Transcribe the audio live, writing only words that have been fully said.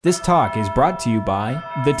This talk is brought to you by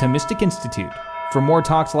the Thomistic Institute. For more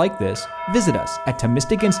talks like this, visit us at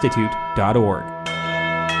ThomisticInstitute.org.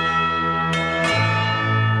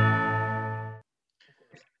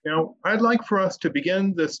 Now, I'd like for us to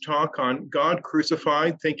begin this talk on God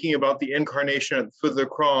crucified, thinking about the incarnation at the foot of the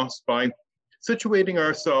cross by situating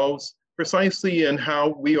ourselves precisely in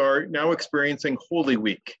how we are now experiencing Holy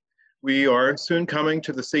Week. We are soon coming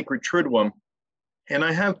to the Sacred Triduum, and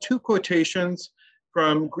I have two quotations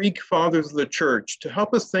from Greek fathers of the church to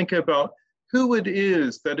help us think about who it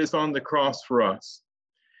is that is on the cross for us.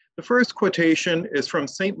 The first quotation is from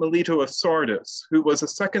Saint Melito of Sardis, who was a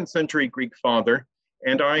 2nd century Greek father,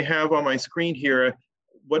 and I have on my screen here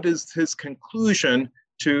what is his conclusion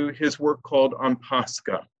to his work called On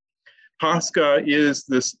Pascha. Pascha is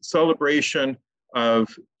this celebration of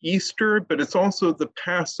Easter, but it's also the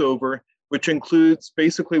Passover, which includes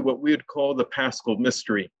basically what we would call the Paschal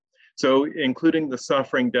mystery. So including the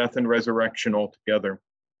suffering, death, and resurrection altogether.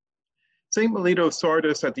 Saint Melito of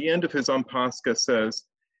Sardis at the end of his On Pascha says,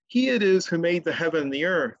 "He it is who made the heaven and the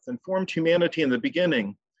earth and formed humanity in the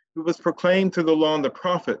beginning, who was proclaimed through the law and the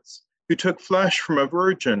prophets, who took flesh from a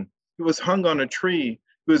virgin, who was hung on a tree,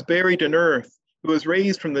 who was buried in earth, who was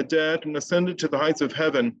raised from the dead and ascended to the heights of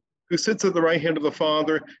heaven, who sits at the right hand of the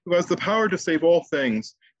Father, who has the power to save all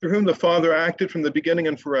things, through whom the Father acted from the beginning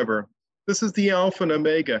and forever. This is the Alpha and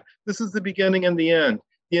Omega. This is the beginning and the end,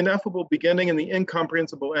 the ineffable beginning and the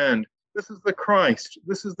incomprehensible end. This is the Christ.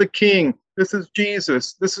 This is the King. This is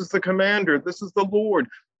Jesus. This is the Commander. This is the Lord.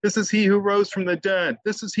 This is he who rose from the dead.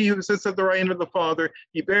 This is he who sits at the right hand of the Father.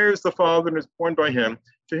 He bears the Father and is born by him.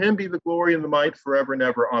 To him be the glory and the might forever and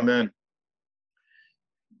ever. Amen."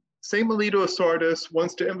 Saint Melito of Sardis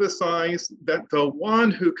wants to emphasize that the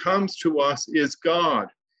one who comes to us is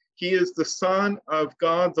God. He is the Son of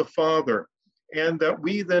God the Father, and that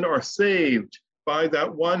we then are saved by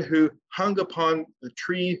that one who hung upon the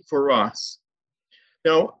tree for us.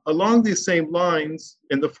 Now, along these same lines,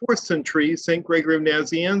 in the 4th century, St. Gregory of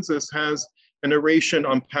Nazianzus has an oration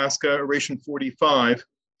on Pascha, oration 45,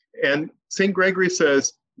 and St. Gregory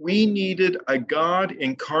says, "We needed a God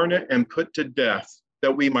incarnate and put to death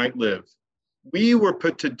that we might live. We were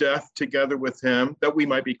put to death together with him that we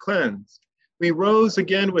might be cleansed. We rose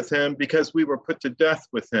again with him because we were put to death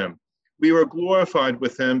with him. We were glorified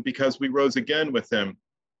with him because we rose again with him.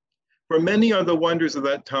 For many are the wonders of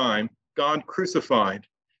that time, God crucified,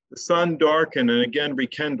 the sun darkened and again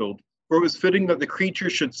rekindled, for it was fitting that the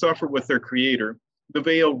creatures should suffer with their creator, the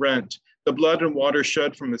veil rent, the blood and water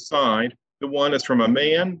shed from his side, the one is from a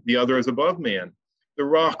man, the other is above man, the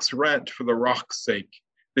rocks rent for the rock's sake,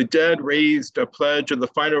 the dead raised a pledge of the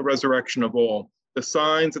final resurrection of all, the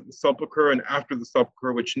signs at the sepulchre and after the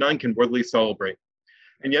sepulchre, which none can worthily celebrate.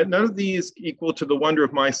 And yet none of these equal to the wonder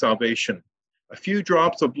of my salvation. A few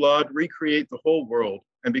drops of blood recreate the whole world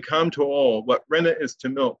and become to all what rennet is to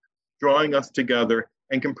milk, drawing us together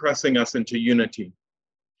and compressing us into unity."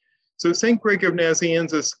 So St. Gregory of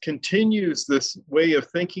Nazianzus continues this way of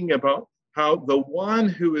thinking about how the one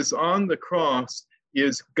who is on the cross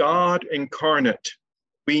is God incarnate.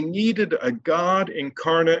 We needed a God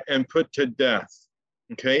incarnate and put to death.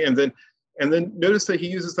 Okay, and then notice that he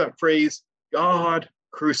uses that phrase, God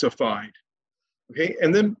crucified. Okay,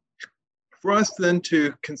 and then for us then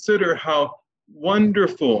to consider how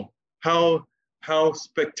wonderful, how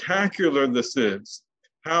spectacular this is,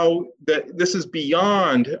 how that this is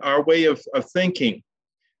beyond our way of thinking,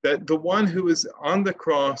 that the one who is on the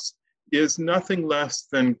cross is nothing less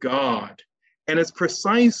than God. And it's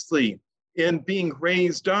precisely in being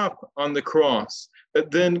raised up on the cross that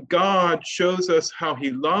then God shows us how he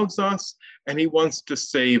loves us and he wants to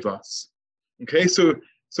save us. Okay, so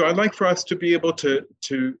I'd like for us to be able to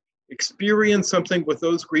experience something with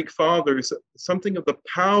those Greek fathers, something of the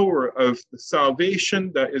power of the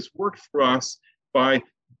salvation that is worked for us by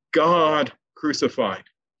God crucified.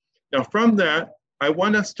 Now from that, I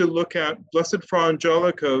want us to look at Blessed Fra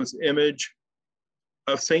Angelico's image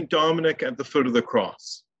of St. Dominic at the foot of the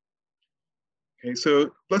cross. Okay,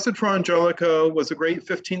 so Blessed Fra Angelico was a great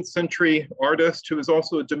 15th century artist who was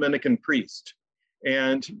also a Dominican priest.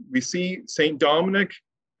 And we see St. Dominic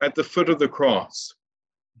at the foot of the cross.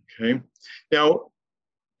 Okay, now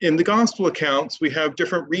in the gospel accounts, we have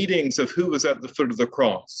different readings of who was at the foot of the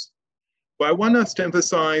cross. What I want us to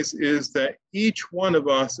emphasize is that each one of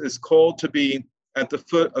us is called to be at the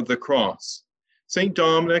foot of the cross. St.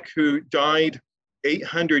 Dominic, who died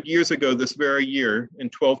 800 years ago this very year in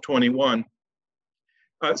 1221,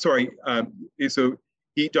 so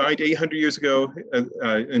he died 800 years ago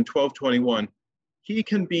in 1221. He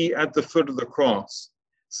can be at the foot of the cross.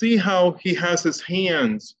 See how he has his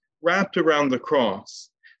hands wrapped around the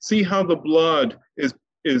cross. See how the blood is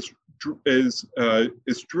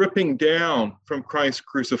dripping down from Christ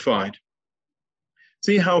crucified.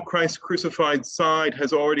 See how Christ's crucified side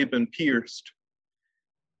has already been pierced.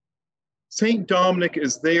 St. Dominic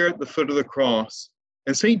is there at the foot of the cross,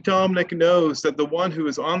 and St. Dominic knows that the one who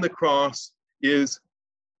is on the cross is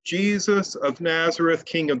Jesus of Nazareth,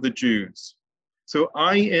 King of the Jews. So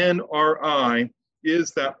INRI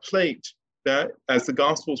is that plate that, as the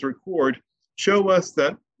Gospels record, show us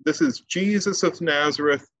that this is Jesus of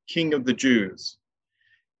Nazareth, King of the Jews.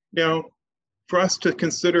 Now, for us to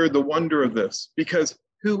consider the wonder of this, because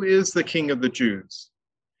who is the King of the Jews?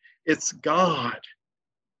 It's God.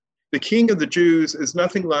 The King of the Jews is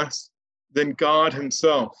nothing less than God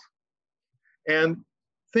himself. And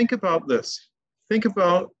think about this. Think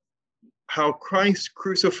about how Christ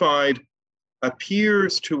crucified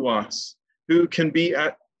appears to us who can be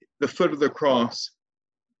at the foot of the cross.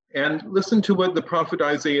 And listen to what the prophet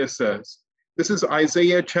Isaiah says. This is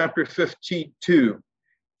Isaiah chapter 52.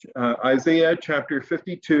 Isaiah chapter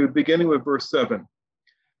 52, beginning with verse 7.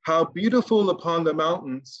 How beautiful upon the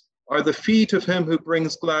mountains are the feet of him who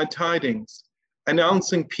brings glad tidings,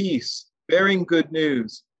 announcing peace, bearing good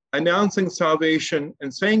news, announcing salvation,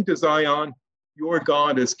 and saying to Zion, your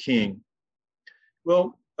God is king.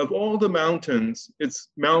 Well, of all the mountains, it's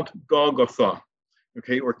Mount Golgotha,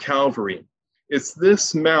 okay, or Calvary. It's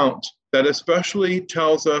this mount that especially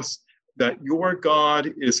tells us that your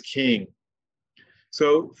God is king.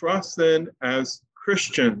 So for us then, as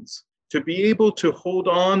Christians, to be able to hold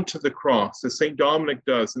on to the cross, as St. Dominic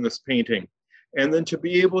does in this painting, and then to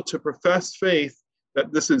be able to profess faith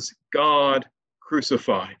that this is God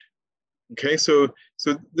crucified. Okay, so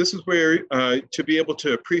this is where to be able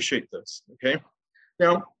to appreciate this, okay?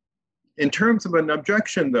 Now, in terms of an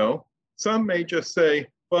objection though, some may just say,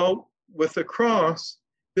 well, with the cross,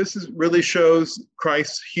 this really shows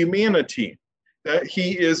Christ's humanity, that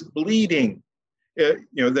he is bleeding,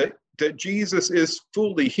 that Jesus is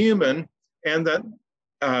fully human, and that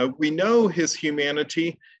we know his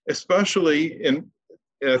humanity, especially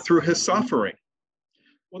through his suffering.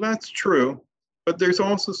 Well, that's true, but there's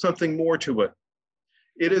also something more to it.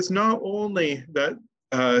 It is not only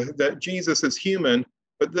that Jesus is human,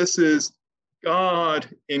 but this is God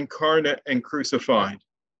incarnate and crucified.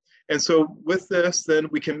 And so with this, then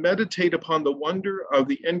we can meditate upon the wonder of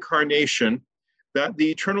the incarnation, that the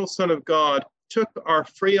eternal Son of God took our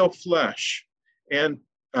frail flesh and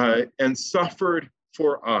suffered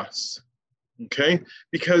for us, okay?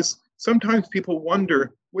 Because sometimes people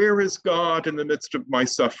wonder, where is God in the midst of my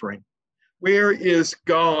suffering? Where is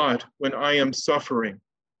God when I am suffering?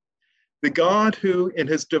 The God who in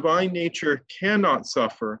his divine nature cannot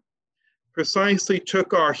suffer precisely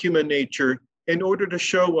took our human nature in order to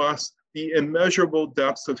show us the immeasurable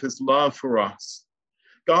depths of his love for us.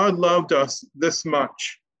 God loved us this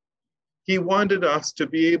much. He wanted us to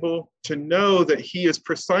be able to know that he is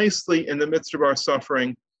precisely in the midst of our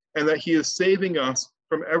suffering and that he is saving us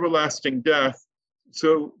from everlasting death,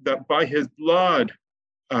 so that by his blood,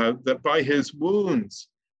 that by his wounds,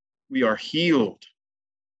 we are healed.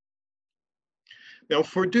 Now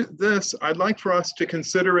for this, I'd like for us to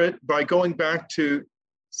consider it by going back to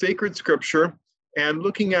sacred scripture and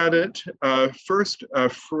looking at it first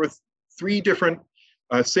for three different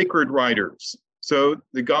sacred writers. So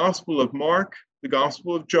the Gospel of Mark, the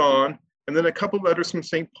Gospel of John, and then a couple letters from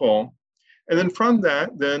St. Paul. And then from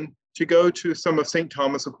that, then to go to some of St.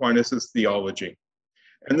 Thomas Aquinas' theology.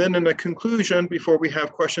 And then in a conclusion, before we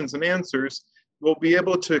have questions and answers, we'll be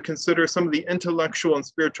able to consider some of the intellectual and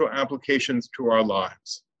spiritual applications to our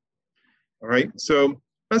lives. All right, so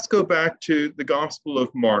let's go back to the Gospel of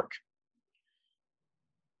Mark.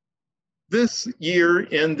 This year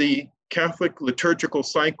in the Catholic liturgical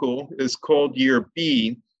cycle is called Year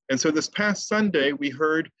B. And so this past Sunday, we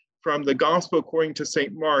heard from the Gospel according to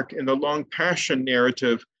St. Mark in the long Passion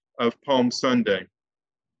narrative of Palm Sunday.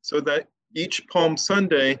 So that each Palm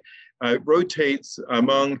Sunday rotates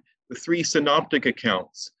among the three synoptic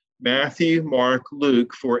accounts, Matthew, Mark,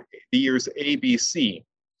 Luke, for the years A, B, C.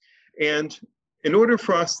 And in order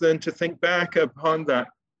for us then to think back upon that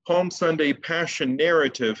Palm Sunday Passion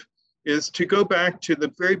narrative, is to go back to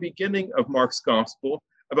the very beginning of Mark's Gospel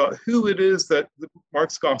about who it is that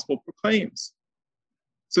Mark's Gospel proclaims.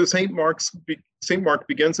 So St. Mark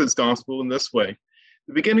begins his Gospel in this way: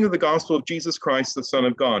 the beginning of the Gospel of Jesus Christ, the Son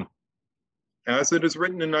of God. As it is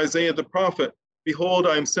written in Isaiah the prophet, behold,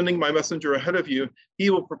 I am sending my messenger ahead of you. He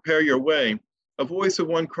will prepare your way. A voice of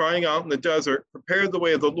one crying out in the desert, prepare the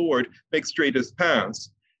way of the Lord, make straight his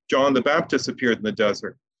paths. John the Baptist appeared in the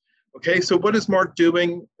desert. Okay, so what is Mark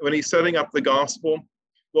doing when he's setting up the gospel?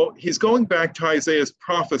 Well, he's going back to Isaiah's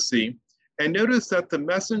prophecy, and notice that the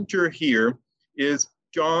messenger here is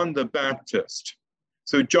John the Baptist.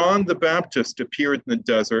 So John the Baptist appeared in the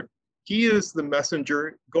desert. He is the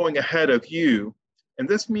messenger going ahead of you. And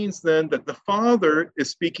this means then that the Father is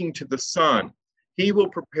speaking to the Son. He will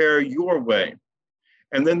prepare your way.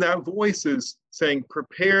 And then that voice is saying,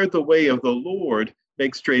 prepare the way of the Lord,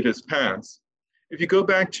 make straight his paths. If you go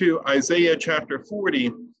back to Isaiah chapter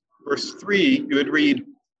 40, verse 3, you would read,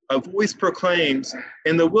 a voice proclaims,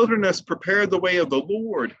 in the wilderness, prepare the way of the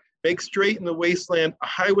Lord, make straight in the wasteland a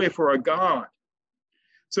highway for our God.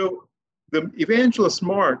 So the evangelist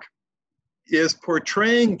Mark is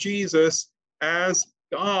portraying Jesus as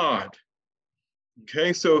God.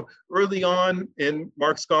 Okay, so early on in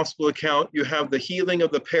Mark's gospel account, you have the healing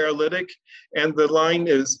of the paralytic, and the line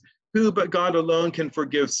is, who but God alone can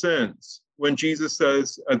forgive sins? When Jesus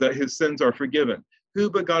says that his sins are forgiven. Who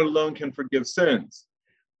but God alone can forgive sins?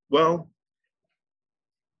 Well,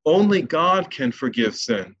 only God can forgive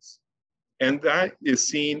sins. And that is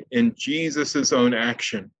seen in Jesus's own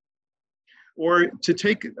action. Or to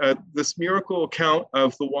take this miracle account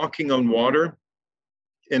of the walking on water,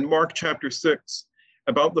 in Mark chapter 6,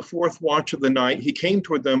 about the fourth watch of the night, he came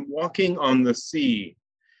toward them walking on the sea.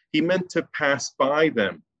 He meant to pass by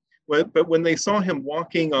them. But when they saw him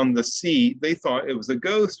walking on the sea, they thought it was a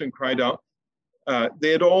ghost and cried out.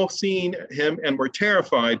 They had all seen him and were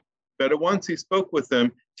terrified. But at once he spoke with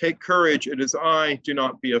them, take courage, it is I, do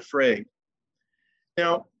not be afraid.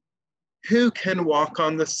 Now, who can walk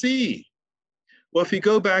on the sea? Well, if you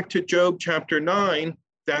go back to Job chapter 9,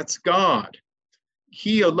 that's God.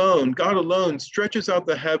 He alone, God alone, stretches out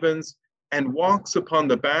the heavens and walks upon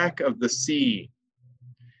the back of the sea.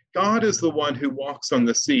 God is the one who walks on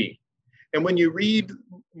the sea. And when you read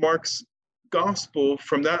Mark's gospel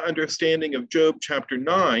from that understanding of Job chapter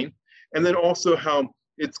 9, and then also how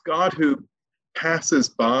it's God who passes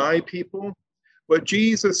by people, what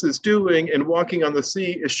Jesus is doing in walking on the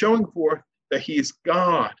sea is showing forth that he's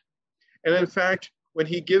God. And in fact, when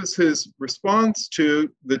he gives his response to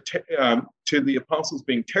the apostles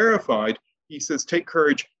being terrified, he says, take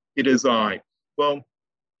courage, it is I. Well,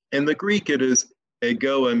 in the Greek, it is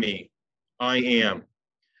ego eimi, I am.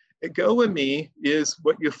 Ego eimi is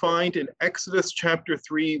what you find in Exodus chapter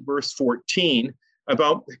 3, verse 14,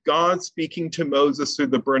 about God speaking to Moses through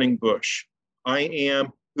the burning bush. I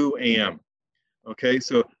am who am. Okay,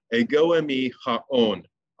 so ego eimi haon.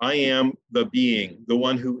 I am the being, the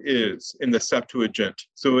one who is, in the Septuagint.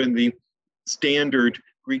 So in the standard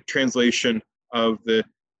Greek translation of the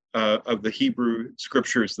Hebrew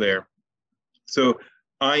scriptures there. So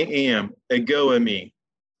I am, ego eimi.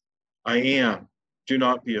 I am, do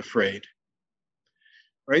not be afraid.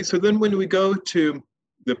 All right, so then when we go to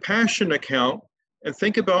the Passion account and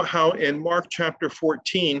think about how in Mark chapter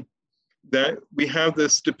 14 that we have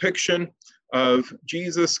this depiction of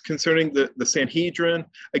Jesus concerning the Sanhedrin.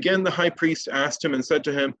 Again, the high priest asked him and said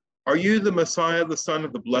to him, are you the Messiah, the Son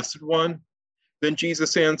of the Blessed One? Then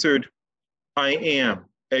Jesus answered, I am,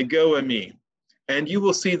 ego eimi. And you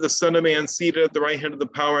will see the Son of Man seated at the right hand of the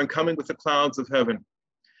power and coming with the clouds of heaven.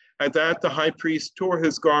 At that, the high priest tore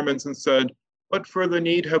his garments and said, what further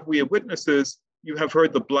need have we of witnesses? You have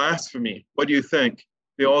heard the blasphemy. What do you think?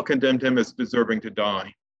 They all condemned him as deserving to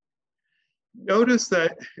die. Notice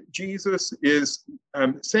that Jesus is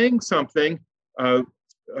saying something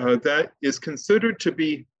that is considered to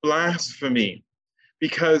be blasphemy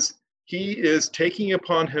because he is taking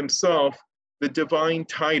upon himself the divine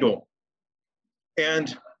title.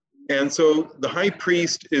 And so the high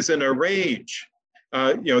priest is in a rage.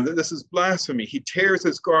 This is blasphemy. He tears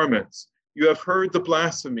his garments. You have heard the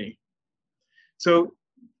blasphemy. So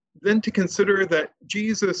then to consider that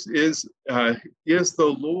Jesus is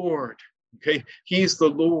the Lord. Okay, he's the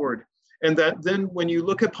Lord. And that then when you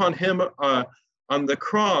look upon him on the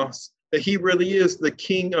cross, that he really is the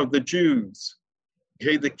King of the Jews.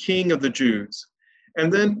 Okay, the King of the Jews.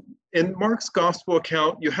 And then in Mark's gospel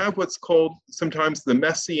account, you have what's called sometimes the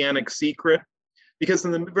messianic secret, because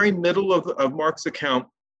in the very middle of Mark's account,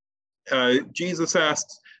 Jesus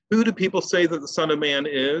asks, who do people say that the Son of Man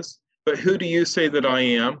is? But who do you say that I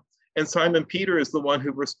am? And Simon Peter is the one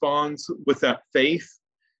who responds with that faith.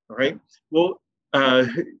 All right. Well,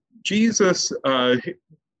 Jesus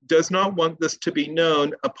does not want this to be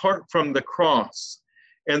known apart from the cross.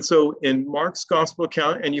 And so in Mark's gospel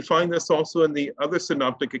account, and you find this also in the other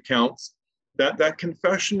synoptic accounts, that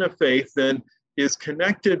confession of faith then is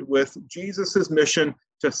connected with Jesus's mission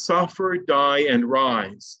to suffer, die, and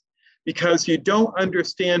rise. Because you don't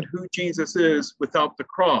understand who Jesus is without the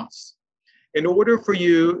cross. In order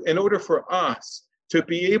for us to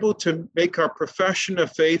be able to make our profession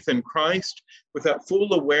of faith in Christ with that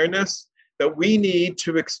full awareness that we need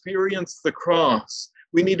to experience the cross.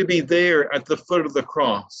 We need to be there at the foot of the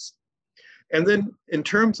cross. And then in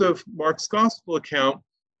terms of Mark's gospel account,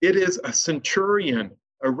 it is a centurion,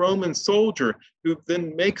 a Roman soldier, who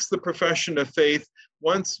then makes the profession of faith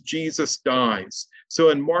once Jesus dies. So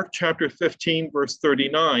in Mark chapter 15, verse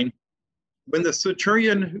 39, when the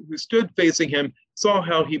centurion who stood facing him saw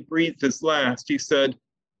how he breathed his last, he said,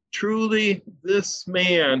 "Truly, this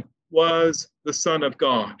man was the Son of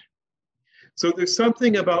God." So there's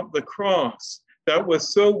something about the cross that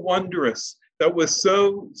was so wondrous, that was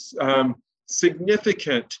so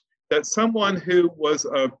significant, that someone who was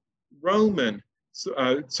a Roman,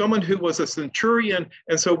 someone who was a centurion,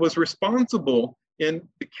 and so was responsible in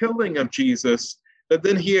the killing of Jesus, that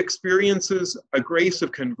then he experiences a grace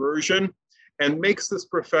of conversion and makes this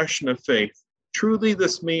profession of faith. Truly,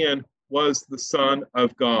 this man was the Son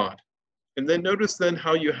of God. And then notice then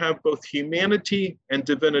how you have both humanity and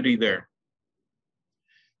divinity there.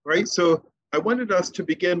 Right? So I wanted us to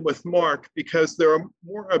begin with Mark because there are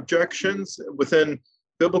more objections within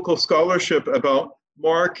biblical scholarship about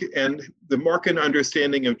Mark and the Markan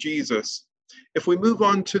understanding of Jesus. If we move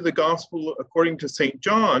on to the gospel according to St.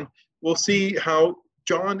 John, we'll see how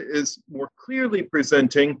John is more clearly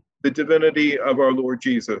presenting the divinity of our Lord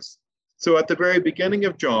Jesus. So at the very beginning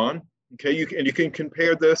of John, okay, you can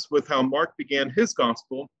compare this with how Mark began his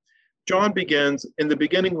gospel. John begins, "In the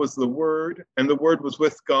beginning was the Word, and the Word was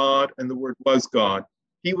with God, and the Word was God.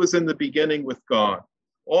 He was in the beginning with God.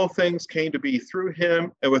 All things came to be through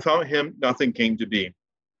him, and without him nothing came to be."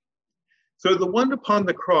 So the one upon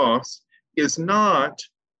the cross is not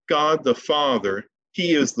God the Father,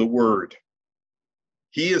 he is the Word.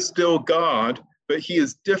 He is still God, but he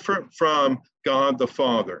is different from God the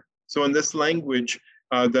Father. So in this language,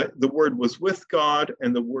 the Word was with God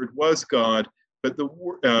and the Word was God, but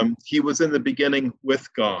he was in the beginning with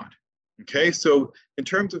God. Okay, so in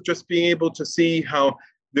terms of just being able to see how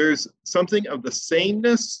there's something of the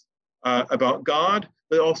sameness about God,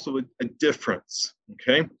 but also a difference.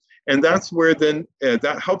 Okay, and that's where then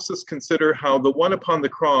that helps us consider how the one upon the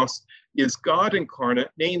cross is God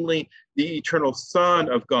incarnate, namely the eternal Son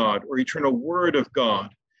of God or eternal Word of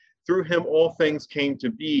God. Through him all things came to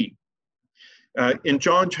be. In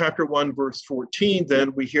John chapter 1, verse 14,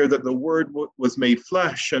 then we hear that the Word was made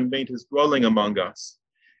flesh and made his dwelling among us.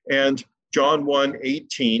 And John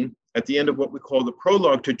 1:18, at the end of what we call the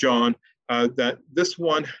prologue to John, that this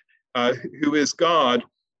one who is God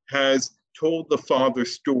has told the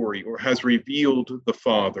Father's story or has revealed the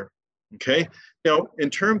Father. Okay? Now, in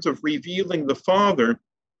terms of revealing the Father,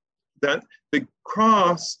 that the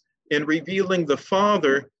cross in revealing the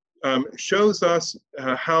Father shows us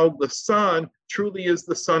how the Son truly is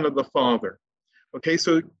the Son of the Father. Okay,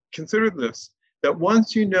 so consider this, that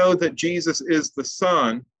once you know that Jesus is the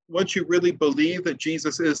Son, once you really believe that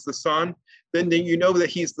Jesus is the Son, then you know that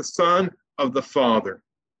he's the Son of the Father,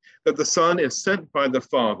 that the Son is sent by the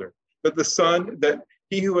Father, that the Son, that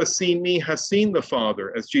he who has seen me has seen the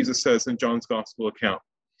Father, as Jesus says in John's Gospel account.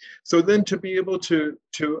 So then to be able to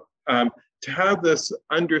have this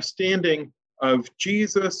understanding of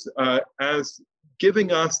Jesus as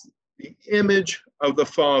giving us the image of the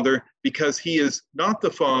Father, because he is not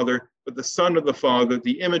the Father, but the Son of the Father,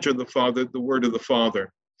 the image of the Father, the Word of the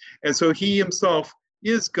Father. And so he himself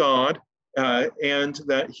is God, and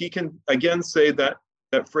that he can again say that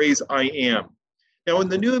phrase, "I am." Now in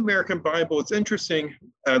the New American Bible, it's interesting,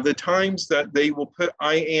 the times that they will put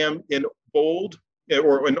 "I am" in bold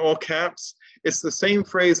or in all caps, it's the same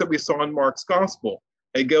phrase that we saw in Mark's Gospel,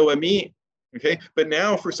 "Ego eimi." Okay, but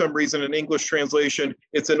now for some reason in English translation,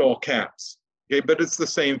 it's in all caps. Okay, but it's the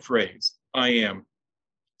same phrase, "I am."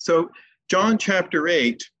 So John chapter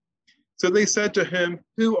 8, so they said to him,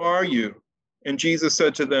 "Who are you?" And Jesus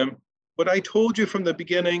said to them, "What I told you from the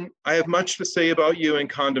beginning, I have much to say about you in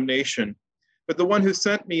condemnation. But the one who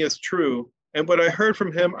sent me is true, and what I heard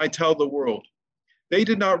from him I tell the world." They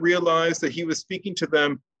did not realize that he was speaking to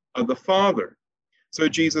them of the Father. So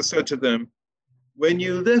Jesus said to them, "When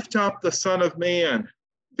you lift up the Son of Man,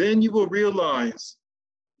 then you will realize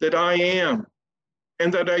that I am,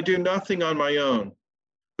 and that I do nothing on my own,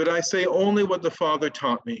 but I say only what the Father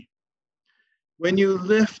taught me. When you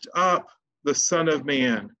lift up the Son of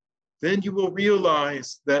Man, then you will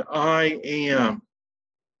realize that I am."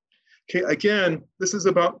 Okay, again, this is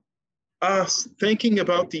about us thinking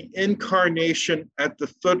about the incarnation at the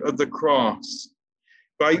foot of the cross.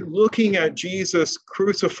 By looking at Jesus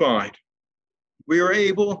crucified, we are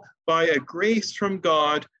able, by a grace from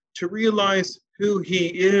God, to realize who he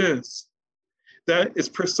is. That is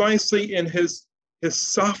precisely in his his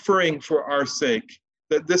suffering for our sake,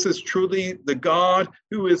 that this is truly the God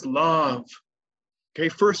who is love. Okay,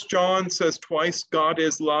 1 John says twice, God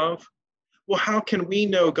is love. Well, how can we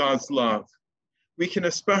know God's love? We can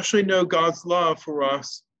especially know God's love for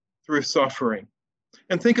us through suffering.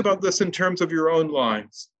 And think about this in terms of your own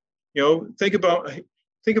lives. Think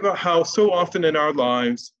about how so often in our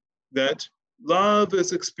lives that love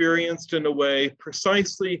is experienced in a way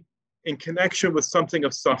precisely in connection with something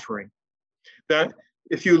of suffering. That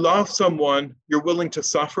if you love someone, you're willing to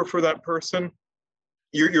suffer for that person.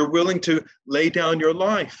 You're willing to lay down your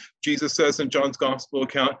life. Jesus says in John's gospel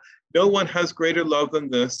account, no one has greater love than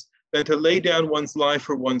this, than to lay down one's life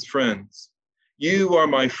for one's friends. You are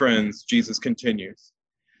my friends, Jesus continues.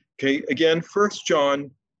 Okay, again, 1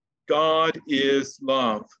 John, God is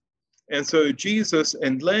love. And so Jesus,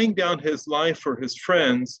 in laying down his life for his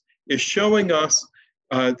friends, is showing us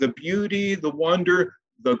the beauty, the wonder,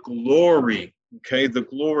 the glory, okay, the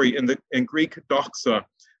glory in Greek doxa,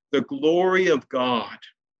 the glory of God,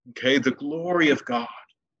 okay, the glory of God.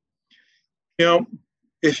 Now,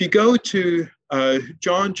 if you go to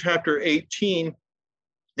John chapter 18,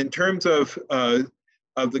 in terms of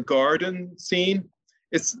the garden scene,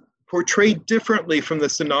 it's portrayed differently from the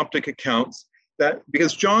synoptic accounts, that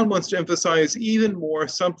because John wants to emphasize even more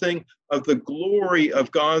something of the glory of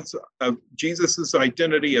Jesus's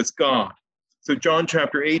identity as God. So John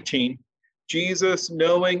chapter 18, Jesus,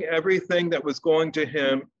 knowing everything that was going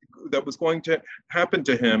to happen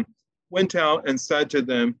to him, went out and said to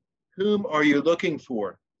them, "Whom are you looking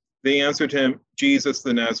for?" They answered him, "Jesus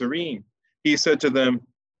the Nazarene." He said to them,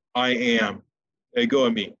 "I am. Ego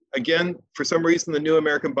eimi." Again, for some reason, the New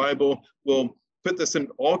American Bible will put this in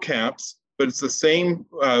all caps, but it's the same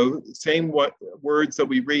words that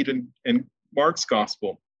we read in Mark's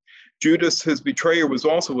gospel. Judas, his betrayer, was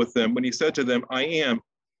also with them when he said to them, "I am."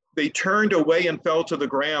 They turned away and fell to the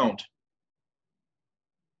ground.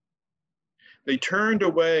 They turned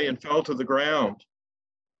away and fell to the ground.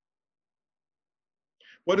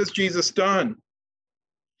 What has Jesus done?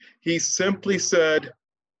 He simply said,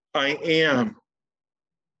 "I am."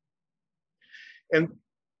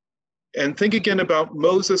 And think again about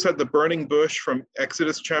Moses at the burning bush from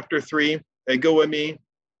Exodus chapter 3, Ego eimi.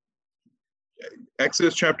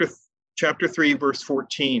 Exodus chapter 3, verse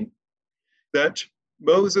 14, that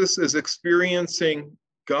Moses is experiencing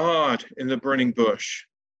God in the burning bush.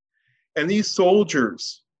 And these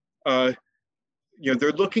soldiers, they're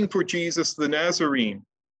looking for Jesus the Nazarene.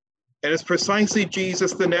 And it's precisely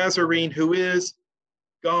Jesus the Nazarene who is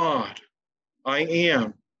God. I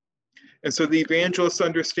am. And so the evangelist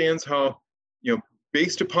understands how,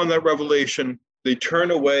 based upon that revelation, they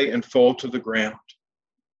turn away and fall to the ground.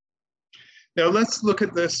 Now let's look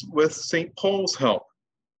at this with St. Paul's help.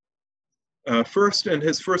 First, in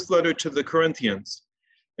his first letter to the Corinthians.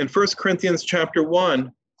 In 1 Corinthians chapter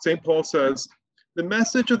 1, St. Paul says, "The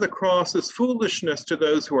message of the cross is foolishness to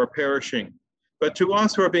those who are perishing, but to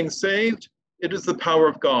us who are being saved, it is the power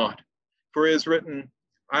of God. For it is written,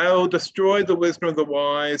 I will destroy the wisdom of the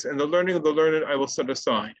wise, and the learning of the learned I will set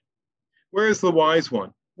aside. Where is the wise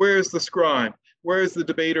one? Where is the scribe? Where is the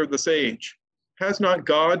debater of the sage? Has not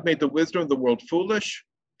God made the wisdom of the world foolish?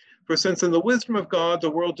 For since in the wisdom of God the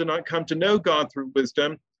world did not come to know God through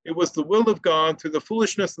wisdom, it was the will of God through the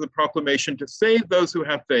foolishness of the proclamation to save those who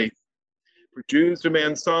have faith. For Jews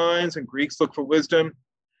demand signs and Greeks look for wisdom,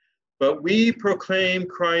 but we proclaim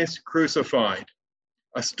Christ crucified,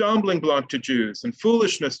 a stumbling block to Jews and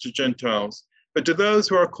foolishness to Gentiles, but to those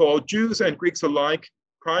who are called Jews and Greeks alike,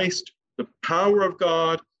 Christ, the power of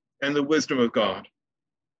God and the wisdom of God.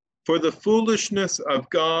 For the foolishness of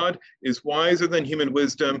God is wiser than human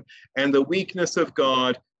wisdom, and the weakness of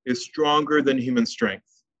God is stronger than human strength.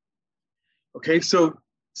 Okay, so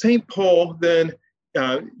St. Paul then,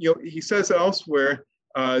 he says elsewhere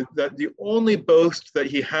that the only boast that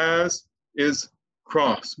he has is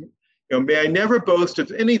cross. May I never boast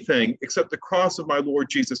of anything except the cross of my Lord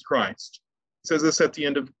Jesus Christ. He says this at the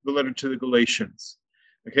end of the letter to the Galatians.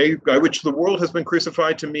 Okay, by which the world has been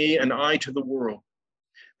crucified to me and I to the world.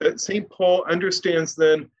 That St. Paul understands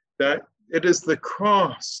then that it is the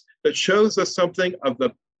cross that shows us something of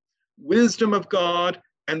the wisdom of God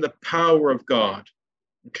and the power of God.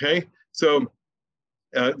 Okay, so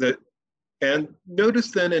and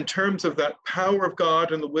notice then in terms of that power of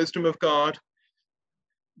God and the wisdom of God,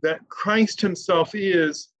 that Christ himself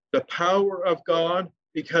is the power of God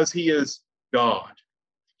because he is God.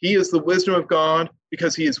 He is the wisdom of God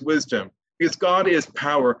because he is wisdom. Because God is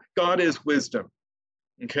power, God is wisdom.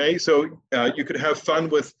 Okay, so you could have fun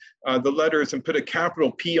with the letters and put a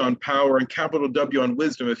capital P on power and capital W on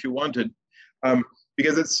wisdom if you wanted,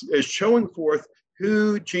 because it's showing forth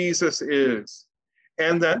who Jesus is,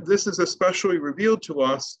 and that this is especially revealed to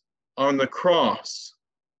us on the cross.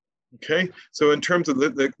 Okay, so in terms of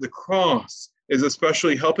the cross is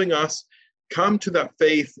especially helping us come to that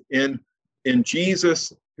faith in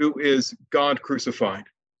Jesus, who is God crucified.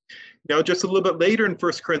 Now, just a little bit later in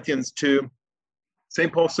 1 Corinthians 2,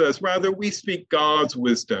 St. Paul says, rather, we speak God's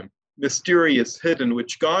wisdom, mysterious, hidden,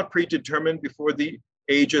 which God predetermined before the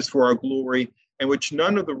ages for our glory, and which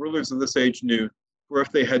none of the rulers of this age knew. For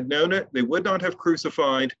if they had known it, they would not have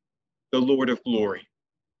crucified the Lord of glory.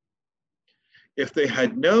 If they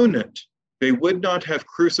had known it, they would not have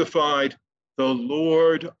crucified the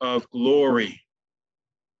Lord of glory.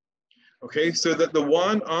 Okay, so that the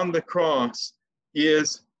one on the cross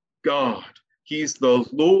is God. He's the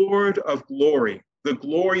Lord of glory, the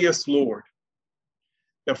glorious Lord.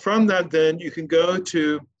 Now from that then you can go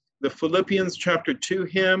to the Philippians chapter 2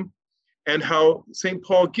 hymn, and how St.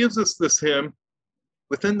 Paul gives us this hymn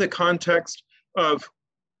within the context of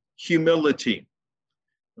humility.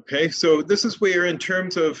 Okay, so this is where in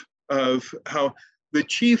terms of how the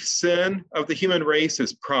chief sin of the human race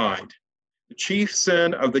is pride. The chief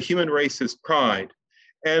sin of the human race is pride.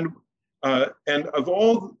 And of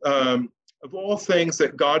all things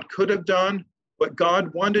that God could have done, what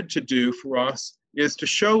God wanted to do for us is to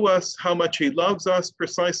show us how much he loves us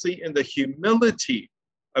precisely in the humility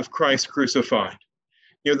of Christ crucified.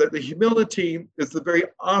 You know, that the humility is the very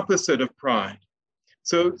opposite of pride.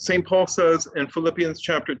 So St. Paul says in Philippians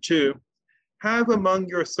chapter 2, have among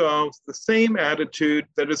yourselves the same attitude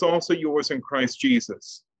that is also yours in Christ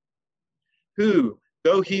Jesus, who,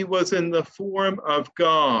 though he was in the form of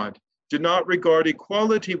God, did not regard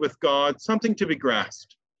equality with God something to be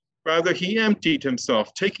grasped. Rather, he emptied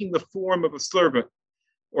himself, taking the form of a servant,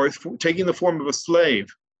 or taking the form of a slave,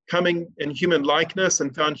 coming in human likeness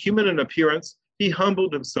and found human in appearance, he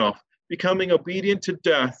humbled himself, becoming obedient to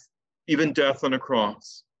death, even death on a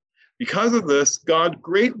cross. Because of this, God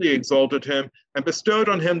greatly exalted him and bestowed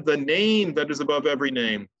on him the name that is above every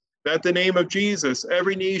name, that the name of Jesus,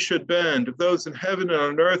 every knee should bend, of those in heaven and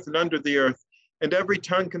on earth and under the earth, and every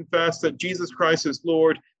tongue confess that Jesus Christ is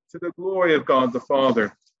Lord, to the glory of God the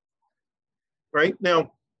Father. Right?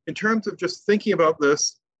 Now, in terms of just thinking about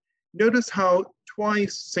this, notice how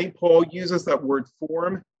twice St. Paul uses that word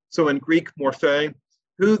form. So in Greek, morphe,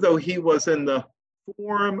 who, though he was in the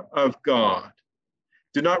form of God,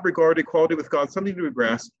 did not regard equality with God something to be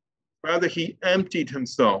grasped. Rather, he emptied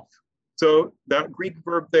himself. So that Greek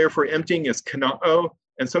verb there for emptying is kanao,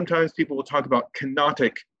 and sometimes people will talk about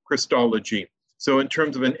kenotic Christology. So in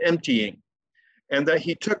terms of an emptying, and that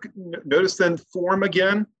he took, notice then form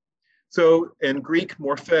again. So in Greek,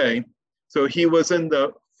 morphe, so he was in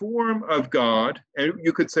the form of God, and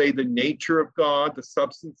you could say the nature of God, the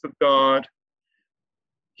substance of God.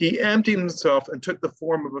 He emptied himself and took the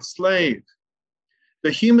form of a slave. The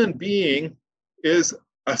human being is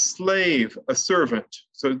a slave, a servant,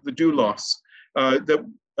 so the doulos.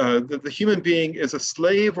 The human being is a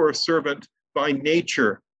slave or a servant by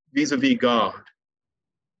nature vis-a-vis God.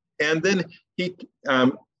 And then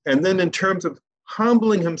in terms of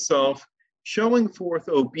humbling himself, showing forth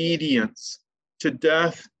obedience to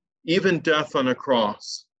death, even death on a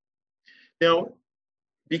cross. Now,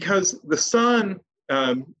 because the Son,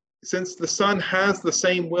 since the Son has the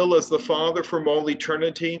same will as the Father from all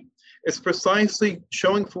eternity, it's precisely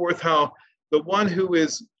showing forth how the one who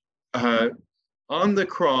is on the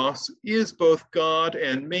cross is both God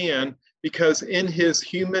and man, because in his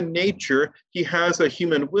human nature, he has a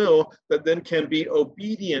human will that then can be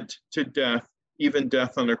obedient to death, even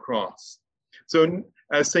death on a cross. So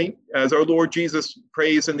as our Lord Jesus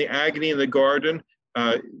prays in the agony in the garden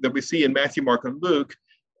that we see in Matthew, Mark, and Luke,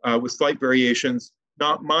 with slight variations,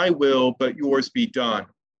 not my will, but yours be done.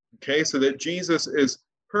 Okay, so that Jesus is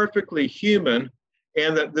perfectly human,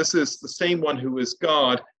 and that this is the same one who is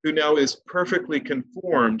God, who now is perfectly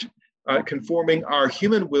conformed, conforming our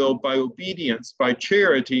human will by obedience, by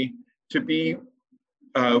charity, to be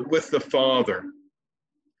with the Father.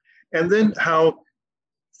 And then how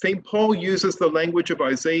St. Paul uses the language of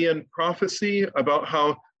Isaiah prophecy about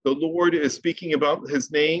how the Lord is speaking about his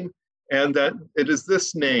name, and that it is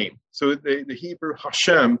this name. So the Hebrew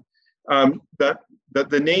Hashem, that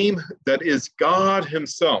the name that is God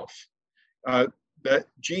himself, that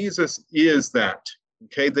Jesus is that.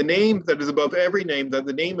 Okay, the name that is above every name, that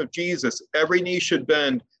the name of Jesus, every knee should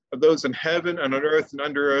bend, of those in heaven and on earth and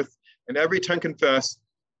under earth, and every tongue confess,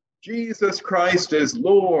 Jesus Christ is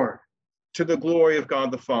Lord, to the glory of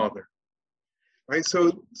God the Father. Right,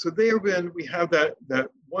 so there then we have that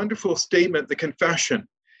wonderful statement, the confession.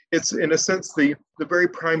 It's in a sense the very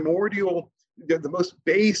primordial, the most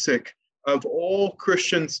basic of all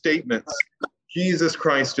Christian statements. Jesus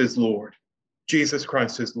Christ is Lord. Jesus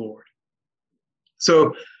Christ is Lord.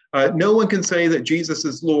 So no one can say that Jesus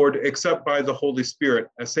is Lord except by the Holy Spirit,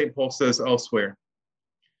 as St. Paul says elsewhere.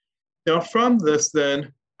 Now, from this,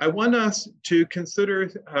 then, I want us to consider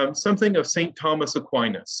something of St. Thomas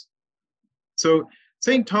Aquinas. So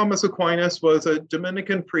St. Thomas Aquinas was a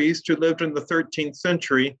Dominican priest who lived in the 13th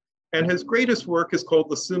century, and his greatest work is called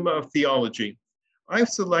the Summa of Theology. I've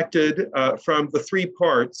selected from the 3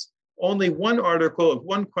 parts only one article of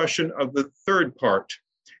one question of the 3rd part,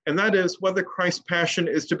 and that is whether Christ's passion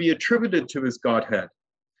is to be attributed to his Godhead.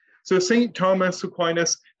 So St. Thomas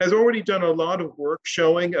Aquinas has already done a lot of work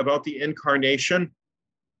showing about the incarnation,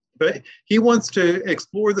 but he wants to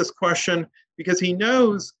explore this question because he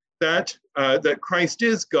knows that, that Christ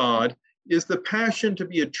is God. Is the passion to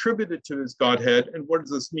be attributed to his Godhead, and what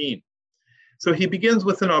does this mean? So he begins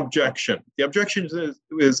with an objection. The objection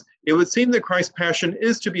is it would seem that Christ's passion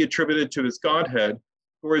is to be attributed to his Godhead,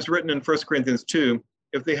 for as written in 1 Corinthians 2,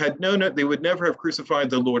 if they had known it, they would never have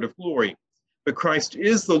crucified the Lord of glory. But Christ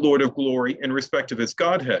is the Lord of glory in respect of his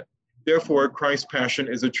Godhead. Therefore, Christ's passion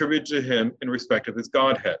is attributed to him in respect of his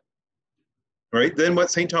Godhead. All right, then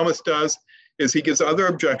what St. Thomas does is he gives other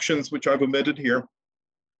objections, which I've omitted here.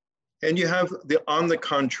 And you have the on the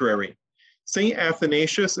contrary. St.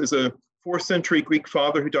 Athanasius is a 4th century Greek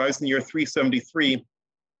father who dies in the year 373.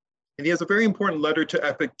 And he has a very important letter to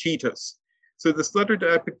Epictetus. So this letter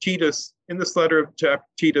to Epictetus, in this letter to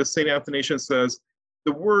Epictetus, St. Athanasius says,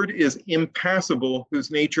 the word is impassible, whose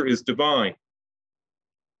nature is divine.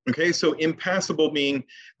 Okay, so impassible meaning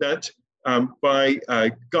that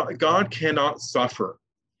God cannot suffer.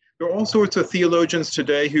 There are all sorts of theologians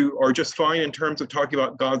today who are just fine in terms of talking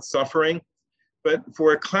about God's suffering, but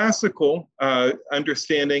for a classical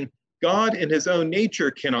understanding, God in his own nature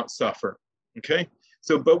cannot suffer, okay?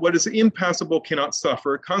 So, but what is impassible cannot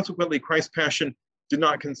suffer. Consequently, Christ's passion did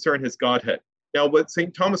not concern his Godhead. Now, what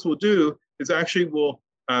St. Thomas will do is actually will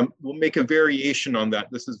make a variation on that.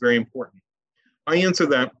 This is very important. I answer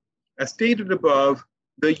that, as stated above,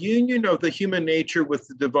 the union of the human nature with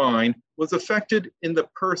the divine was effected in the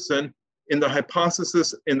person, in the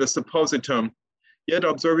hypostasis, in the suppositum, yet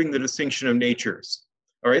observing the distinction of natures.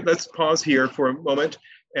 All right, let's pause here for a moment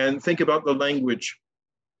and think about the language.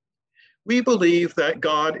 We believe that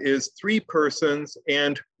God is 3 persons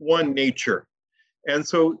and 1 nature. And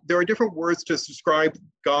so there are different words to describe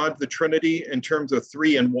God, the Trinity, in terms of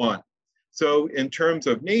 3 and 1. So in terms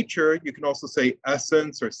of nature, you can also say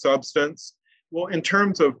essence or substance. Well, in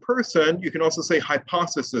terms of person, you can also say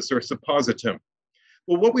hypostasis or suppositum.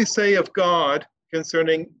 Well, what we say of God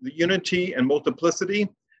concerning the unity and multiplicity,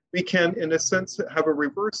 we can, in a sense, have a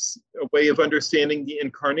reverse way of understanding the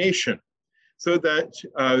incarnation. So that,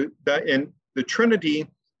 that in the Trinity,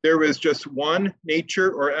 there is just 1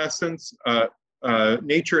 nature or essence,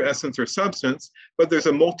 nature, essence, or substance, but there's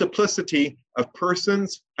a multiplicity of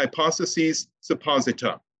persons, hypostases,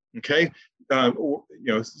 supposita. Okay, or,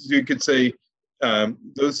 so you could say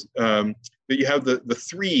that you have the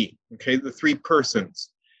 3. Okay, the 3 persons.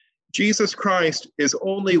 Jesus Christ is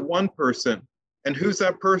only 1 person, and who's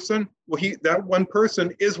that person? Well, that 1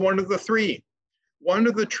 person is one of the 3. One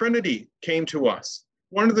of the Trinity came to us.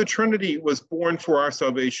 One of the Trinity was born for our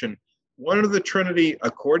salvation. One of the Trinity,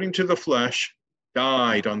 according to the flesh,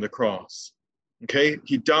 died on the cross. Okay,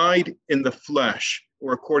 he died in the flesh,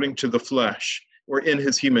 or according to the flesh, or in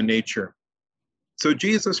his human nature. So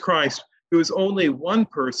Jesus Christ, who is only 1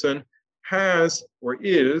 person, has or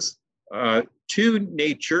is 2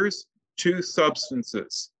 natures, 2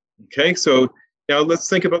 substances. Okay, so now let's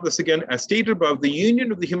think about this again. As stated above, the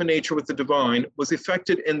union of the human nature with the divine was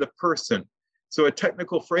effected in the person. So a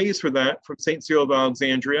technical phrase for that from St. Cyril of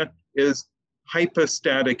Alexandria is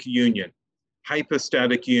hypostatic union.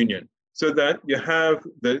 Hypostatic union. So that you have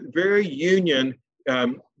the very union,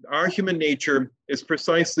 our human nature is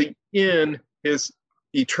precisely in his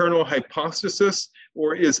eternal hypostasis,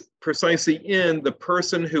 or is precisely in the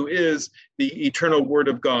person who is the eternal Word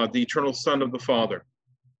of God, the eternal Son of the Father.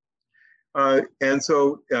 And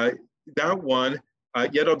so that one,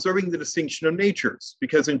 yet observing the distinction of natures,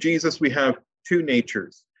 because in Jesus we have 2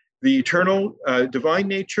 natures, the eternal divine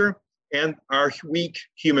nature and our weak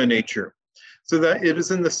human nature. So that it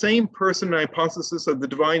is in the same person and hypostasis of the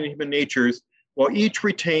divine and human natures, while each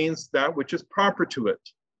retains that which is proper to it.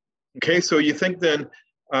 Okay, so you think then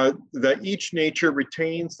that each nature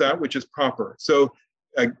retains that which is proper. So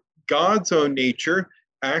God's own nature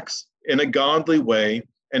acts in a godly way,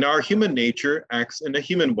 and our human nature acts in a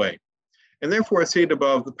human way. And therefore, as stated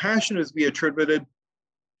above, the passion is to be attributed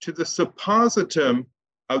to the suppositum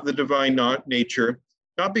of the divine nature,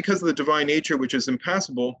 not because of the divine nature, which is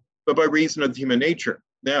impassible, but by reason of the human nature.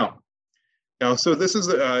 Now, so this is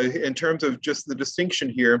in terms of just the distinction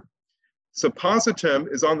here. Suppositum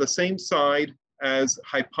is on the same side as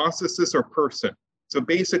hypostasis or person. So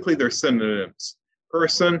basically they're synonyms.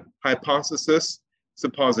 Person, hypostasis,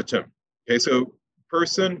 suppositum. Okay, so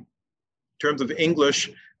person, in terms of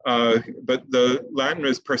English, but the Latin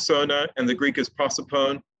is persona and the Greek is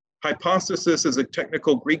prosopon. Hypostasis is a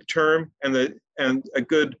technical Greek term, and a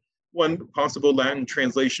good one possible Latin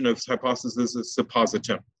translation of hypostasis is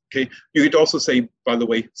suppositum. Okay, you could also say, by the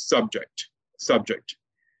way, subject.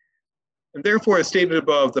 And therefore, as stated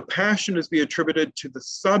above, the passion is to be attributed to the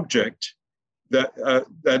subject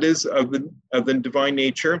that is of the divine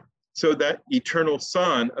nature, so that eternal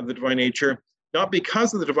Son of the divine nature, not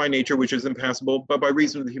because of the divine nature, which is impassible, but by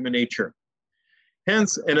reason of the human nature.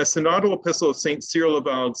 Hence, in a synodal epistle of St. Cyril of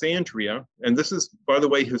Alexandria, and this is, by the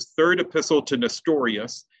way, his third epistle to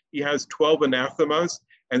Nestorius, he has 12 anathemas,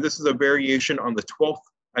 and this is a variation on the 12th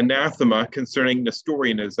anathema concerning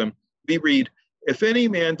Nestorianism. We read, if any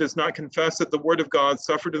man does not confess that the word of God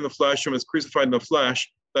suffered in the flesh and was crucified in the flesh,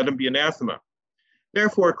 let him be anathema.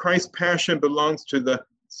 Therefore, Christ's passion belongs to the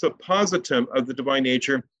suppositum of the divine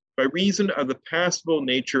nature by reason of the passible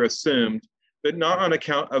nature assumed, but not on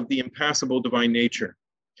account of the impassible divine nature.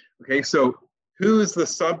 Okay, so who is the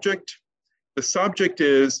subject? The subject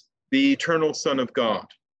is the eternal Son of God.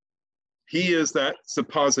 He is that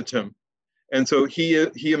suppositum. And so he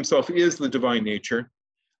himself is the divine nature.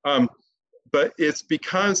 But it's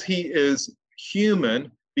because he is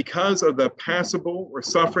human, because of the passible or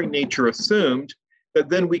suffering nature assumed, that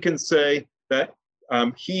then we can say that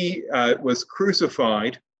he was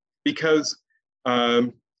crucified because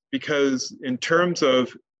in terms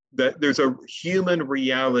of that there's a human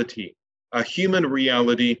reality, but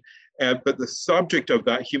the subject of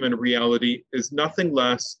that human reality is nothing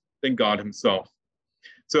less than God himself.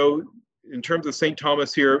 So in terms of St.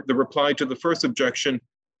 Thomas here, the reply to the first objection,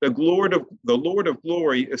 the Lord of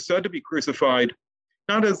glory is said to be crucified,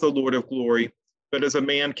 not as the Lord of glory, but as a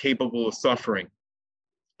man capable of suffering.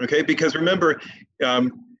 Okay, because remember,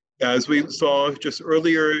 as we saw just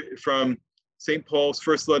earlier from St. Paul's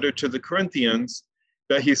first letter to the Corinthians,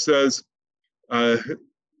 that he says,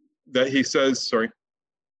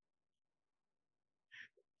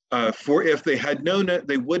 for if they had known it,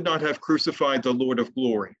 they would not have crucified the Lord of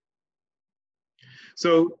glory.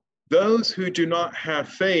 So those who do not have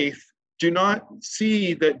faith do not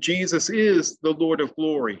see that Jesus is the Lord of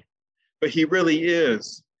glory, but he really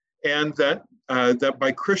is. And that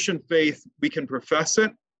by Christian faith, we can profess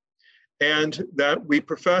it, and that we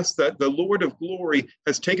profess that the Lord of glory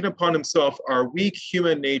has taken upon himself our weak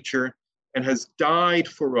human nature and has died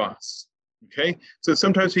for us. Okay, so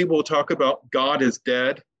sometimes people will talk about God is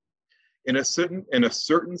dead. In a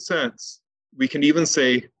certain sense, we can even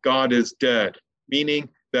say God is dead, meaning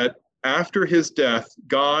that after his death,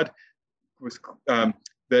 God was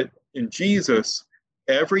that in Jesus,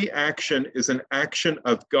 every action is an action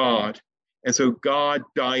of God. And so God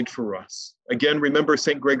died for us. Again, remember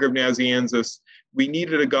St. Gregory of Nazianzus, we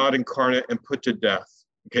needed a God incarnate and put to death,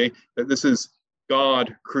 okay? That this is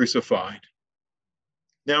God crucified.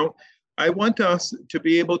 Now, I want us to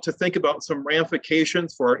be able to think about some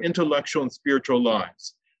ramifications for our intellectual and spiritual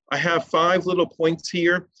lives. I have 5 little points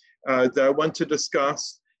here that I want to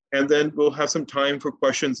discuss, and then we'll have some time for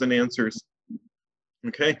questions and answers,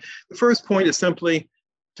 okay? The first point is simply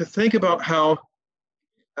to think about how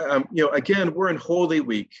again, we're in Holy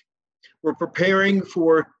Week. We're preparing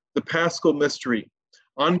for the Paschal mystery.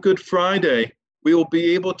 On Good Friday, we will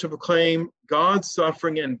be able to proclaim God's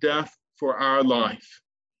suffering and death for our life.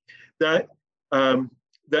 That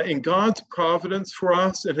in God's providence for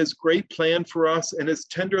us and his great plan for us and his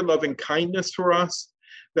tender loving kindness for us,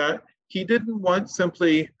 that he didn't want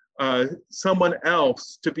simply someone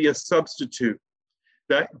else to be a substitute.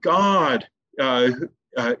 That God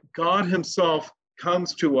himself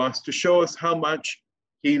comes to us to show us how much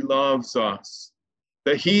he loves us,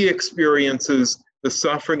 that he experiences the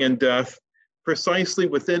suffering and death precisely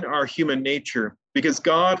within our human nature, because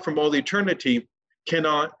God from all eternity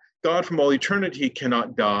cannot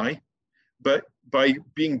die, but by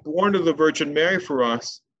being born of the Virgin Mary for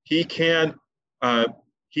us, he can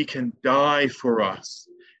die for us,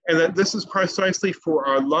 and that this is precisely for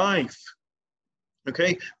our life,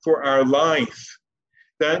 okay, for our life.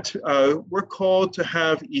 That we're called to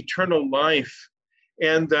have eternal life,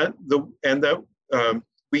 and that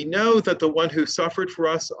we know that the one who suffered for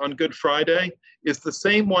us on Good Friday is the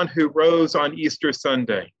same one who rose on Easter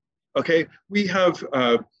Sunday. Okay, we have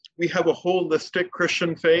a holistic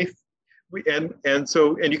Christian faith.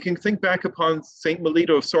 And you can think back upon Saint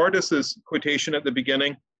Melito of Sardis's quotation at the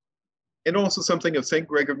beginning, and also something of Saint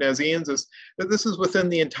Gregor of Nazianzus, that this is within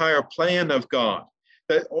the entire plan of God.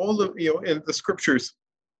 That all of, in the scriptures,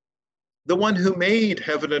 the one who made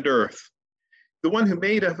heaven and earth,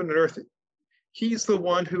 he's the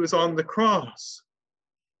one who is on the cross.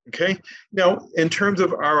 Okay. Now, in terms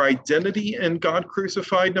of our identity in God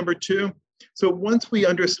crucified, number 2, so once we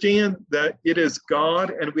understand that it is God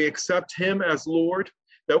and we accept him as Lord,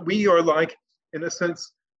 that we are like, in a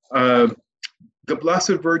sense, the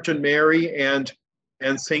Blessed Virgin Mary and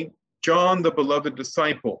Saint John, the beloved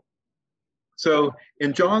disciple. So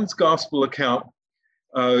in John's gospel account,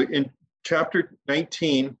 in chapter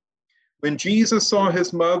 19, when Jesus saw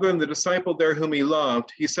his mother and the disciple there whom he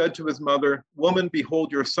loved, he said to his mother, "Woman,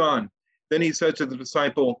 behold your son." Then he said to the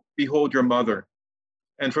disciple, "Behold your mother."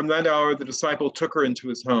 And from that hour, the disciple took her into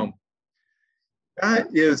his home.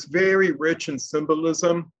 That is very rich in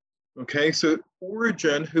symbolism. Okay, so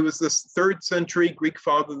Origen, who is this 3rd century Greek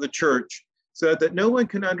father of the church, said that no one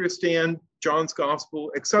can understand John's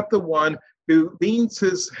gospel except the one who leans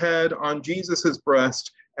his head on Jesus's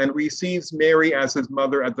breast and receives Mary as his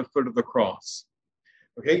mother at the foot of the cross.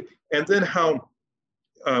 Okay, and then how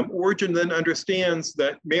Origen then understands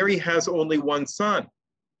that Mary has only one son.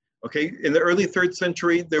 Okay, in the early 3rd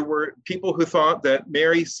century, there were people who thought that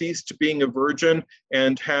Mary ceased being a virgin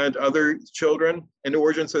and had other children. And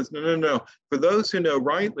Origen says, no. For those who know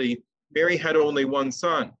rightly, Mary had only one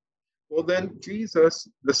son. Well, then Jesus,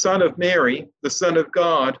 the son of Mary, the son of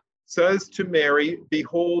God, says to Mary,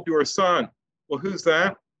 "Behold your son." Well, who's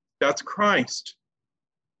that? That's Christ.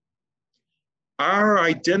 Our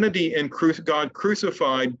identity in God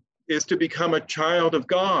crucified is to become a child of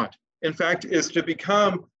God. In fact, is to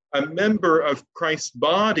become a member of Christ's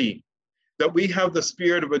body, that we have the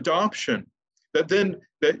spirit of adoption,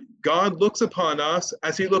 that God looks upon us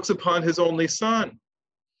as he looks upon his only son.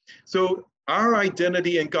 So our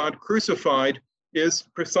identity in God crucified is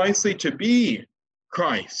precisely to be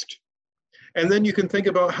Christ. And then you can think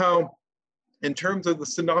about how, in terms of the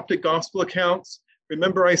synoptic gospel accounts,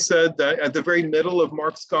 remember I said that at the very middle of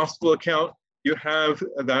Mark's gospel account, you have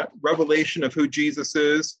that revelation of who Jesus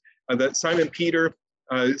is, that Simon Peter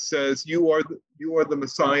says, you are the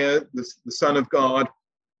Messiah, the Son of God.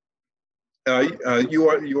 You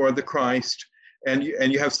are the Christ, and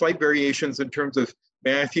you have slight variations in terms of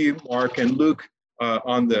Matthew, Mark, and Luke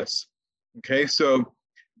on this. Okay, so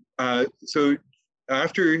after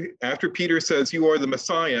Peter says, "You are the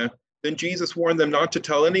Messiah," then Jesus warned them not to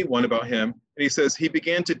tell anyone about him, and he says he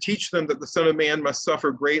began to teach them that the Son of Man must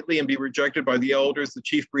suffer greatly and be rejected by the elders, the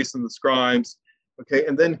chief priests, and the scribes. Okay,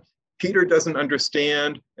 and then Peter doesn't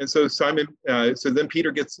understand, and so then Peter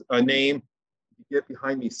gets a name. "Get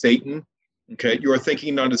behind me, Satan." Okay, you are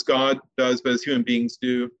thinking not as God does, but as human beings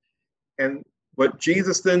do. And what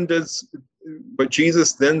Jesus then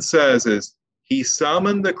says is, he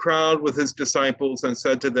summoned the crowd with his disciples and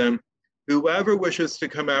said to them, "Whoever wishes to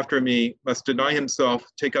come after me must deny himself,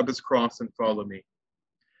 take up his cross, and follow me."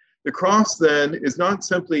 The cross then is not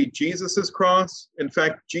simply Jesus's cross. In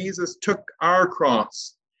fact, Jesus took our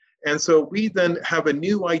cross. And so we then have a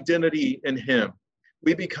new identity in him.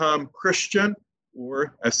 We become Christian,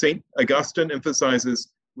 or as St. Augustine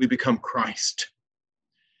emphasizes, we become Christ.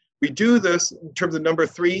 We do this in terms of number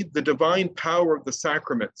 3, the divine power of the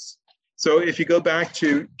sacraments. So if you go back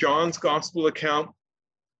to John's gospel account,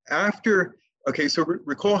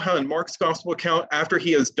 recall how in Mark's gospel account, after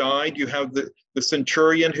he has died, you have the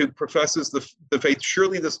centurion who professes the faith,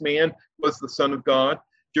 surely this man was the Son of God.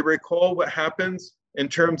 Do you recall what happens in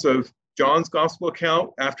terms of John's gospel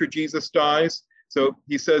account after Jesus dies? So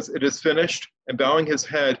he says, "It is finished," and bowing his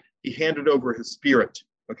head, he handed over his spirit.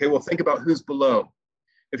 Okay, well, think about who's below.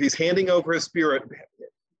 If he's handing over his spirit,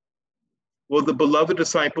 well, the beloved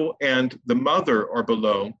disciple and the mother are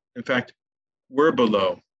below. In fact, we're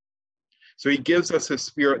below. So he gives us his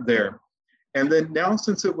spirit there. And then now,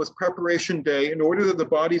 since it was preparation day, in order that the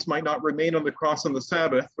bodies might not remain on the cross on the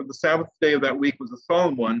Sabbath, for the Sabbath day of that week was a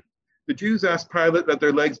solemn one, the Jews asked Pilate that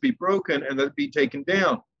their legs be broken and that it be taken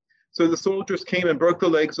down. So the soldiers came and broke the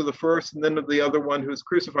legs of the first and then of the other one who was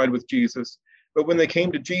crucified with Jesus. But when they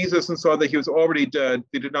came to Jesus and saw that he was already dead,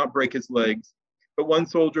 they did not break his legs. But one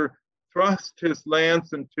soldier thrust his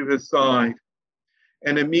lance into his side,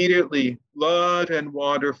 and immediately blood and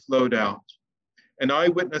water flowed out. An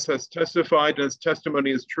eyewitness has testified, and his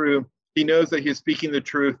testimony is true. He knows that he is speaking the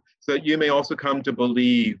truth, so that you may also come to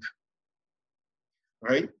believe.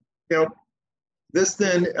 Right? Now, this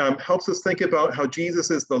then helps us think about how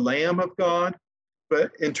Jesus is the Lamb of God,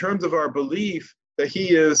 but in terms of our belief that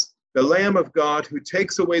he is the Lamb of God who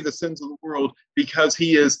takes away the sins of the world because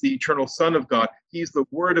he is the eternal Son of God. He's the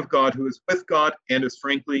Word of God who is with God and is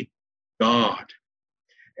frankly God.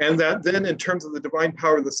 And that then in terms of the divine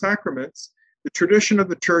power of the sacraments, the tradition of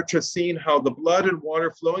the church has seen how the blood and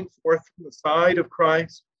water flowing forth from the side of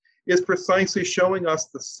Christ is precisely showing us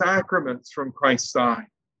the sacraments from Christ's side.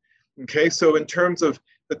 Okay, so in terms of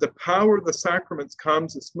that the power of the sacraments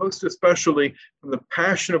comes, it's most especially from the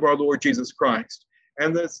passion of our Lord Jesus Christ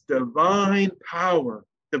and this divine power,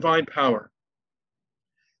 divine power.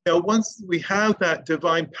 Now, once we have that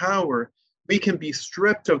divine power, we can be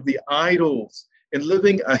stripped of the idols and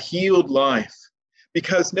living a healed life,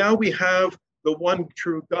 because now we have the one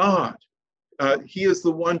true God. He is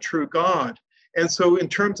the one true God. And so in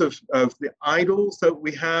terms of the idols that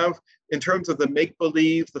we have, in terms of the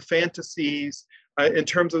make-believe, the fantasies, in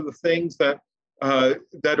terms of the things that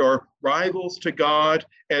are rivals to God,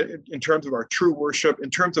 and in terms of our true worship, in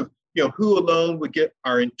terms of who alone would get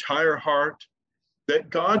our entire heart, that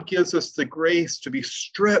God gives us the grace to be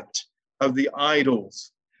stripped of the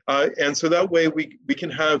idols. And so that way we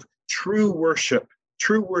can have true worship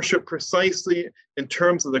precisely in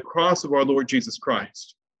terms of the cross of our Lord Jesus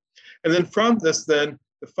Christ. And then from this, then,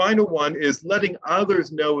 the final one is letting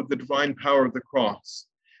others know the divine power of the cross.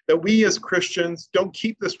 That we as Christians don't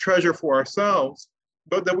keep this treasure for ourselves,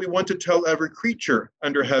 but that we want to tell every creature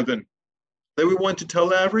under heaven, that we want to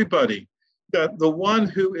tell everybody that the one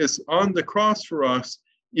who is on the cross for us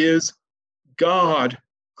is God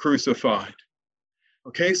crucified.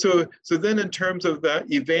 Okay, so then in terms of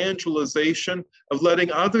that evangelization, of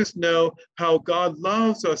letting others know how God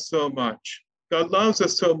loves us so much, God loves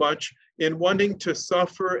us so much in wanting to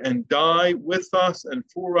suffer and die with us and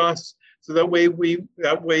for us, so that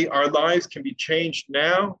way our lives can be changed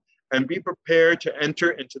now and be prepared to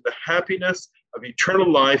enter into the happiness of eternal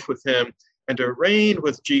life with him and to reign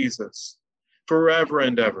with Jesus forever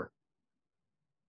and ever.